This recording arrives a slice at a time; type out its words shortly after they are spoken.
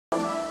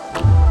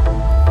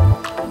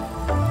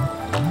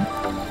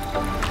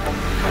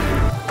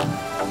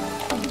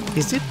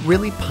Is it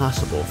really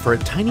possible for a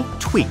tiny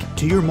tweak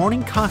to your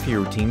morning coffee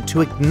routine to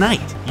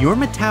ignite your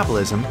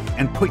metabolism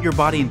and put your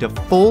body into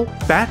full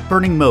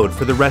fat-burning mode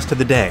for the rest of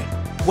the day?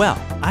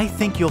 Well, I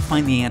think you'll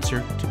find the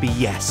answer to be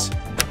yes.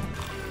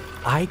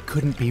 I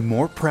couldn't be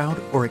more proud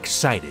or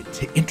excited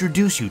to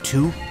introduce you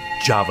to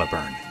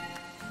JavaBurn,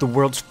 the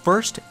world's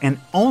first and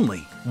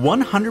only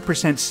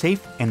 100%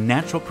 safe and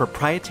natural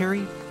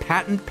proprietary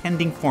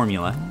patent-pending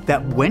formula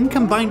that, when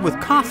combined with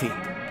coffee,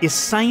 is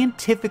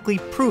scientifically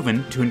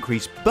proven to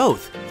increase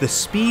both the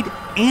speed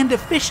and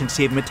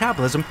efficiency of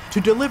metabolism to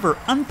deliver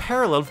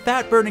unparalleled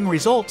fat-burning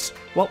results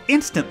while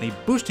instantly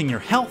boosting your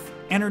health,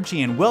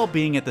 energy, and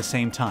well-being at the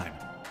same time.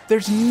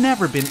 There's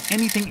never been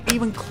anything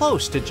even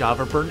close to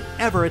JavaBurn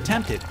ever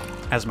attempted,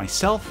 as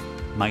myself,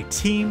 my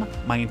team,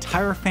 my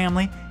entire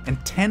family,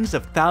 and tens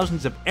of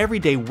thousands of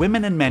everyday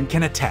women and men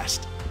can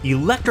attest.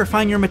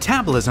 Electrifying your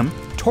metabolism,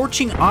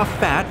 torching off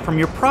fat from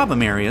your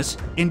problem areas,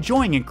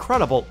 enjoying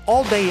incredible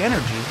all-day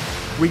energy,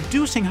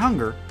 reducing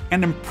hunger,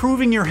 and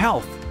improving your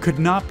health could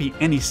not be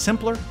any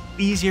simpler,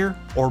 easier,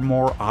 or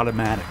more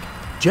automatic.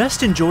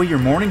 Just enjoy your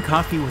morning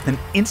coffee with an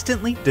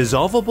instantly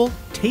dissolvable,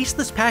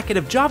 tasteless packet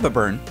of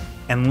JavaBurn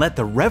and let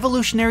the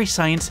revolutionary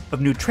science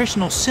of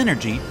Nutritional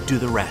Synergy do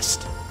the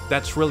rest.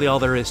 That's really all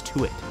there is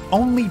to it.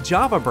 Only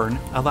JavaBurn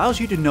allows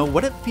you to know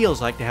what it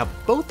feels like to have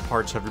both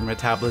parts of your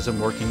metabolism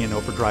working in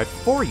overdrive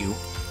for you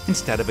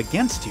instead of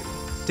against you,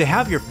 to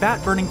have your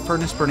fat-burning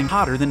furnace burning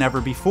hotter than ever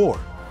before,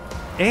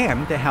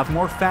 and to have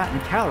more fat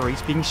and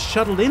calories being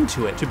shuttled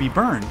into it to be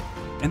burned,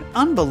 an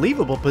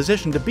unbelievable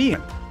position to be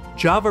in.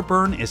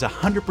 JavaBurn is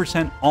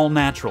 100%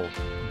 all-natural,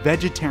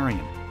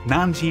 vegetarian,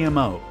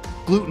 non-GMO,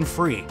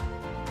 gluten-free.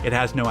 It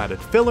has no added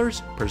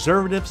fillers,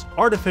 preservatives,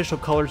 artificial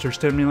colors, or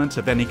stimulants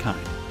of any kind.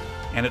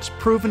 And it's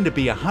proven to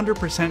be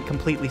 100%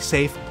 completely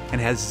safe and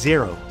has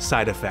zero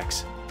side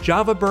effects.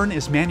 JavaBurn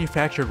is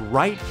manufactured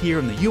right here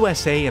in the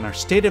USA in our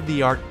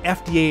state-of-the-art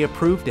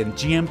FDA-approved and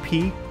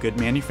GMP, Good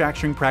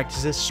Manufacturing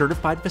Practices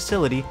certified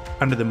facility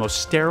under the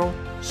most sterile,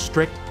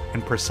 strict,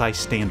 and precise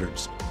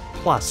standards.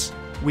 Plus,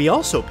 we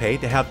also pay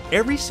to have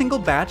every single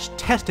batch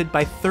tested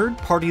by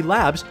third-party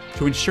labs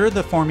to ensure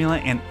the formula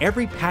and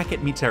every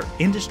packet meets our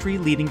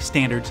industry-leading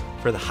standards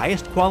for the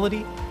highest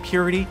quality,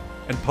 purity,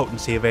 and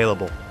potency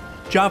available.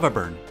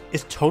 JavaBurn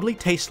is totally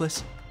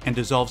tasteless and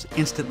dissolves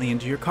instantly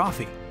into your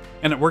coffee.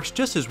 And it works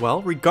just as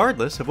well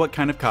regardless of what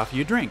kind of coffee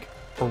you drink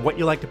or what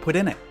you like to put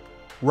in it.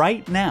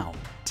 Right now,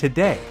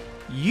 today,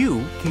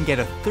 you can get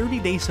a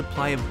 30-day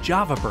supply of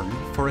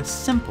JavaBurn for a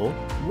simple,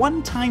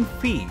 one-time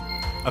fee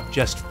of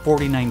just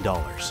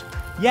 $49.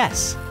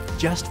 Yes,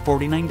 just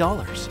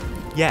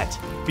 $49. Yet,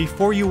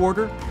 before you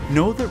order,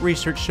 know that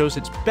research shows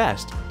it's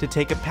best to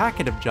take a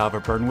packet of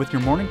JavaBurn with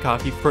your morning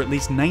coffee for at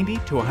least 90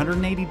 to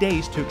 180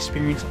 days to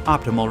experience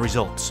optimal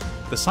results.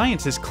 The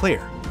science is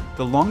clear.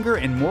 The longer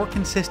and more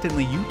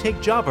consistently you take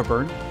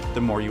JavaBurn,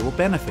 the more you will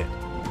benefit.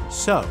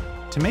 So,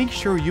 to make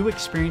sure you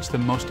experience the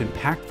most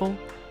impactful,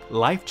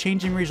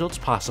 life-changing results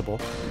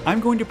possible, I'm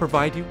going to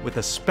provide you with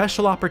a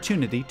special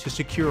opportunity to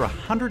secure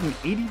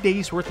 180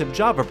 days worth of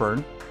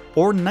JavaBurn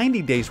or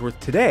 90 days worth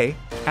today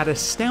at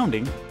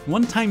astounding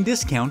one-time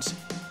discounts,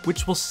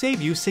 which will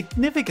save you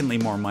significantly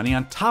more money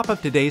on top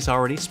of today's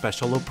already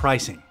special low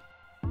pricing.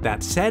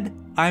 That said,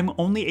 I'm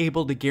only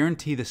able to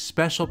guarantee the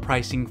special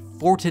pricing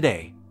for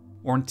today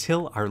or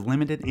until our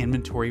limited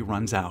inventory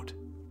runs out.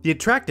 The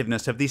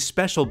attractiveness of these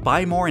special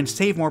buy more and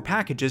save more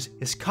packages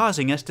is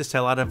causing us to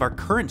sell out of our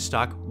current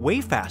stock way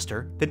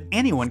faster than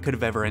anyone could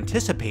have ever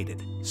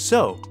anticipated.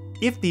 So,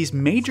 if these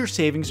major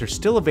savings are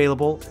still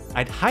available,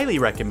 I'd highly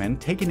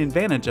recommend taking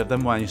advantage of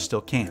them while you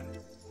still can.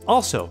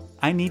 Also,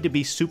 I need to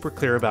be super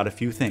clear about a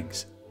few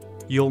things.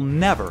 You'll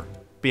never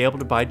be able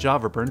to buy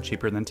JavaBurn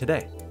cheaper than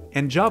today,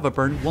 and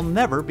JavaBurn will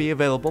never be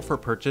available for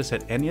purchase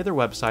at any other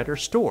website or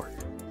store.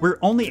 We're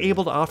only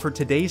able to offer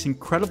today's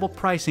incredible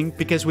pricing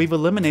because we've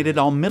eliminated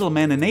all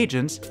middlemen and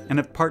agents and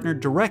have partnered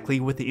directly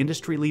with the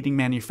industry-leading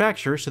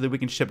manufacturer so that we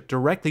can ship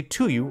directly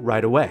to you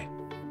right away.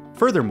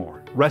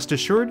 Furthermore, rest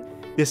assured,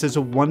 this is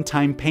a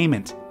one-time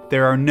payment.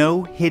 There are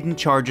no hidden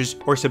charges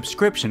or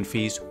subscription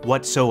fees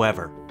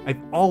whatsoever.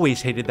 I've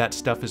always hated that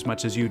stuff as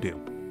much as you do.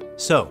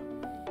 So,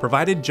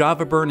 provided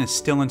JavaBurn is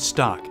still in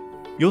stock,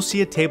 you'll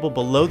see a table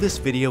below this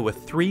video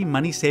with 3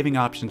 money-saving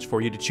options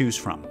for you to choose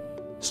from.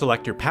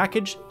 Select your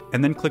package,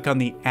 and then click on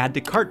the Add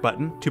to Cart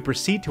button to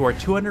proceed to our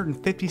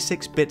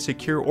 256-bit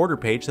secure order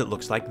page that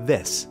looks like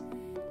this.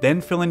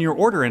 Then fill in your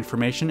order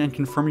information and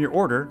confirm your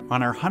order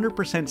on our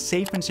 100%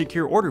 safe and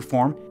secure order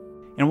form,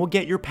 and we'll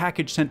get your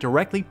package sent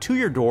directly to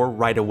your door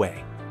right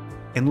away.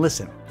 And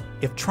listen,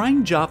 if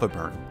trying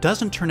JavaBurn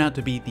doesn't turn out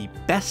to be the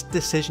best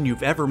decision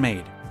you've ever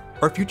made,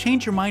 or if you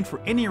change your mind for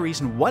any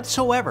reason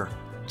whatsoever,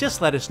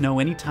 just let us know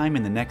anytime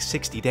in the next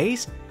 60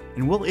 days,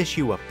 and we'll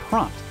issue a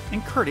prompt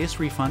and courteous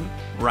refund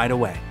right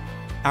away.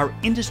 Our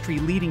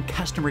industry-leading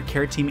customer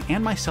care team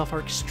and myself are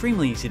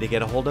extremely easy to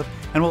get a hold of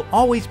and will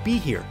always be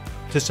here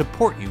to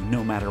support you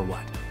no matter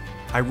what.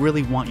 I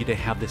really want you to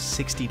have this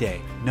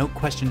 60-day, no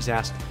questions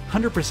asked,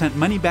 100%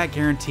 money-back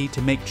guarantee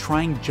to make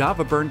trying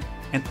JavaBurn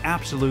an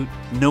absolute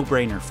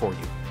no-brainer for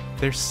you.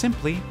 There's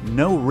simply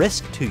no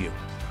risk to you.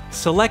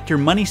 Select your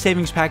money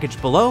savings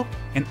package below,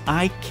 and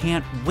I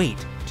can't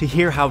wait to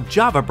hear how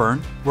Java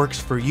Burn works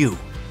for you.